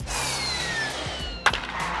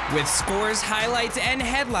With scores, highlights, and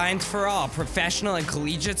headlines for all professional and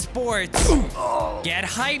collegiate sports. Get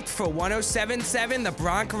hyped for 107.7 The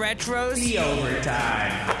Bronx Retro's The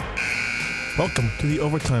Overtime. Welcome to The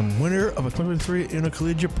Overtime, winner of a 2023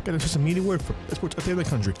 Intercollegiate Social Media Award for Sports Update of the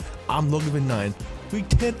Country. I'm Logan VanDine. Week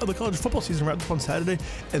 10 of the college football season wrapped up on Saturday,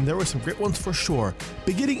 and there were some great ones for sure.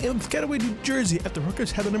 Beginning in Piscataway, New Jersey, after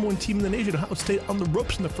Rutgers had the #1 team in the nation, Ohio State, on the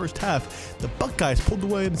ropes in the first half. The Buckeyes pulled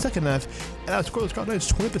away in the second half, and outscored the Scarlet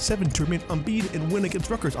Knights 20-7 to remain unbeaten and win against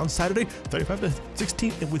Rutgers on Saturday,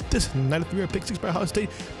 35-16, and with this 9-3 pick six by Ohio State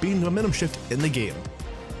being the momentum shift in the game.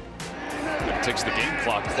 It takes the game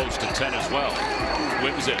clock close to 10 as well.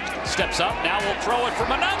 Wins it, steps up, now will throw it for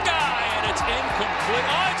Monunga, and it's incomplete.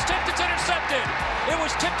 Oh, it's tipped, it's intercepted. It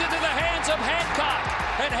was tipped into the hands of Hancock,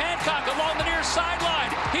 and Hancock along the near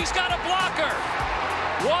sideline. He's got a blocker.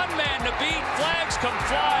 One man to beat, flags come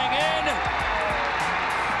flying in,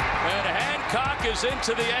 and Hancock is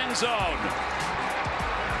into the end zone.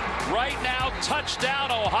 Right now,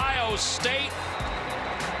 touchdown Ohio State.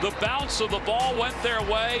 The bounce of the ball went their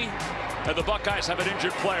way. And the Buckeyes have an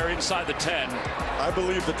injured player inside the 10. I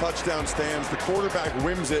believe the touchdown stands. The quarterback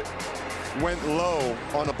whims it, went low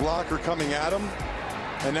on a blocker coming at him,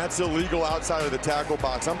 and that's illegal outside of the tackle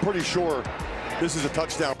box. I'm pretty sure this is a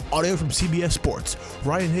touchdown. Audio from CBS Sports.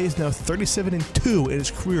 Ryan Hayes now 37-2 in his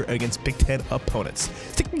career against Big Ten opponents.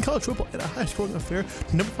 Sticking college football in a high-scoring affair,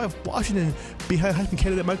 number 5 Washington, behind Heisman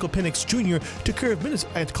candidate Michael Penix Jr., took care of business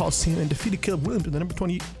at Coliseum and defeated Caleb Williams in the number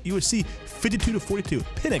 20 USC 52-42.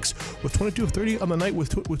 Penix with 22 of 30 on the night with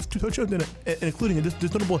two touchdowns and including this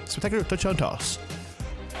notable spectacular touchdown toss.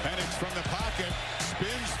 Penix from the pocket,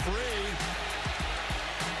 spins free,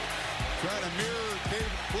 trying to mirror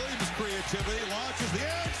Caleb Williams' creativity, launches the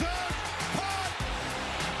end zone, caught!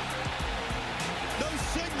 No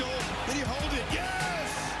signal, did he hold it? Yes!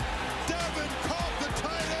 Devin caught the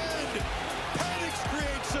tight end! Penix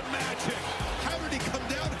creates some magic. How did he come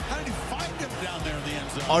down? How did he find him down there in the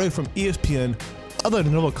end zone? Audio from ESPN. Other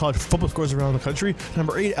than notable college football scores around the country,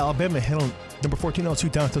 number 8 Alabama handled number 14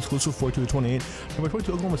 LSU down to Tuscaloosa 42-28. Number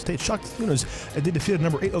 22 Oklahoma State shocked the Sooners as they defeated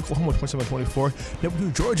number 8 Oklahoma 27-24. Number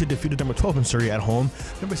 2 Georgia defeated number 12 Missouri at home.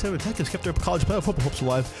 Number 7 Texas kept their college playoff football hopes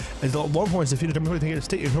alive as the Longhorns defeated number 20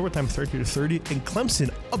 State in overtime 30-30. And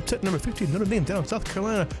Clemson upset number 15 Notre Dame down in South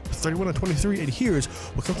Carolina 31-23. And here's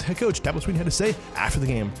what Clemson head coach Dabo Swinney had to say after the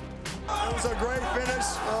game. It was a great finish.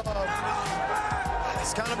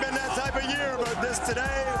 It's kind of been that type of year, but this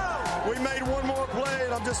today, we made one more play,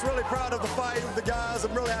 and I'm just really proud of the fight of the guys.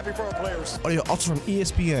 I'm really happy for our players. Audio also from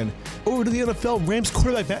ESPN. Over to the NFL, Rams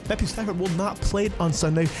quarterback Matthew Stafford will not play on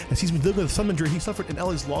Sunday as he's been dealing with a thumb injury he suffered in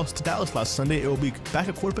LA's loss to Dallas last Sunday. It will be back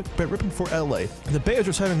at quarterback Brett Rippon for LA. The Bears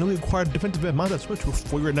are signing a newly acquired defensive end Montez Sweat to a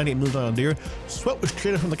 4-year $98 million deal. Sweat was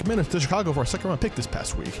traded from the Commanders to Chicago for a second-round pick this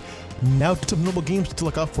past week. Now to some notable games to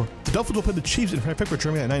look out for. The Dolphins will play the Chiefs in Frankfurt,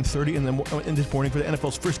 Germany at 9:30 in this morning for the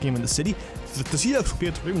NFL's first game in the city. The Seahawks will be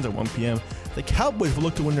at the Ravens at 1 p.m. The Cowboys will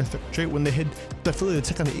look to win their third straight when they head to Philly to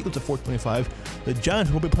take on the Eagles at 4:25. The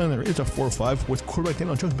Giants will be playing the Raiders at 4:05 with quarterback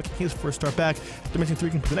Daniel Jones making his first start back after missing 3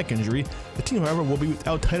 games with a neck injury. The team, however, will be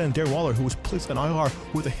without tight end Darren Waller, who was placed on IR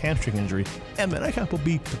with a hamstring injury. And the nightcap will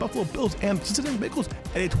be the Buffalo Bills and Cincinnati Bengals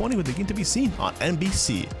at 8:20 with the game to be seen on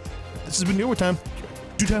NBC. This has been The Overtime.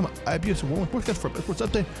 Two-time IBS World Sportscast for a sports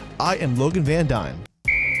update. I am Logan VanDine.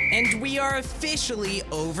 And we are officially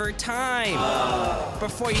overtime.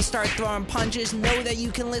 Before you start throwing punches, know that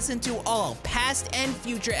you can listen to all past and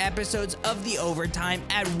future episodes of The Overtime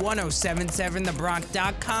at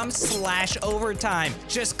 1077thebronx.com/overtime.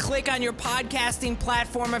 Just click on your podcasting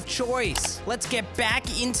platform of choice. Let's get back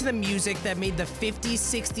into the music that made the 50s,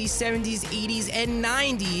 60s, 70s, 80s, and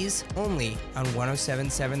 90s only on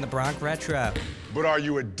 1077 The Bronx Retro. But are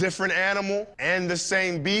you a different animal and the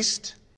same beast?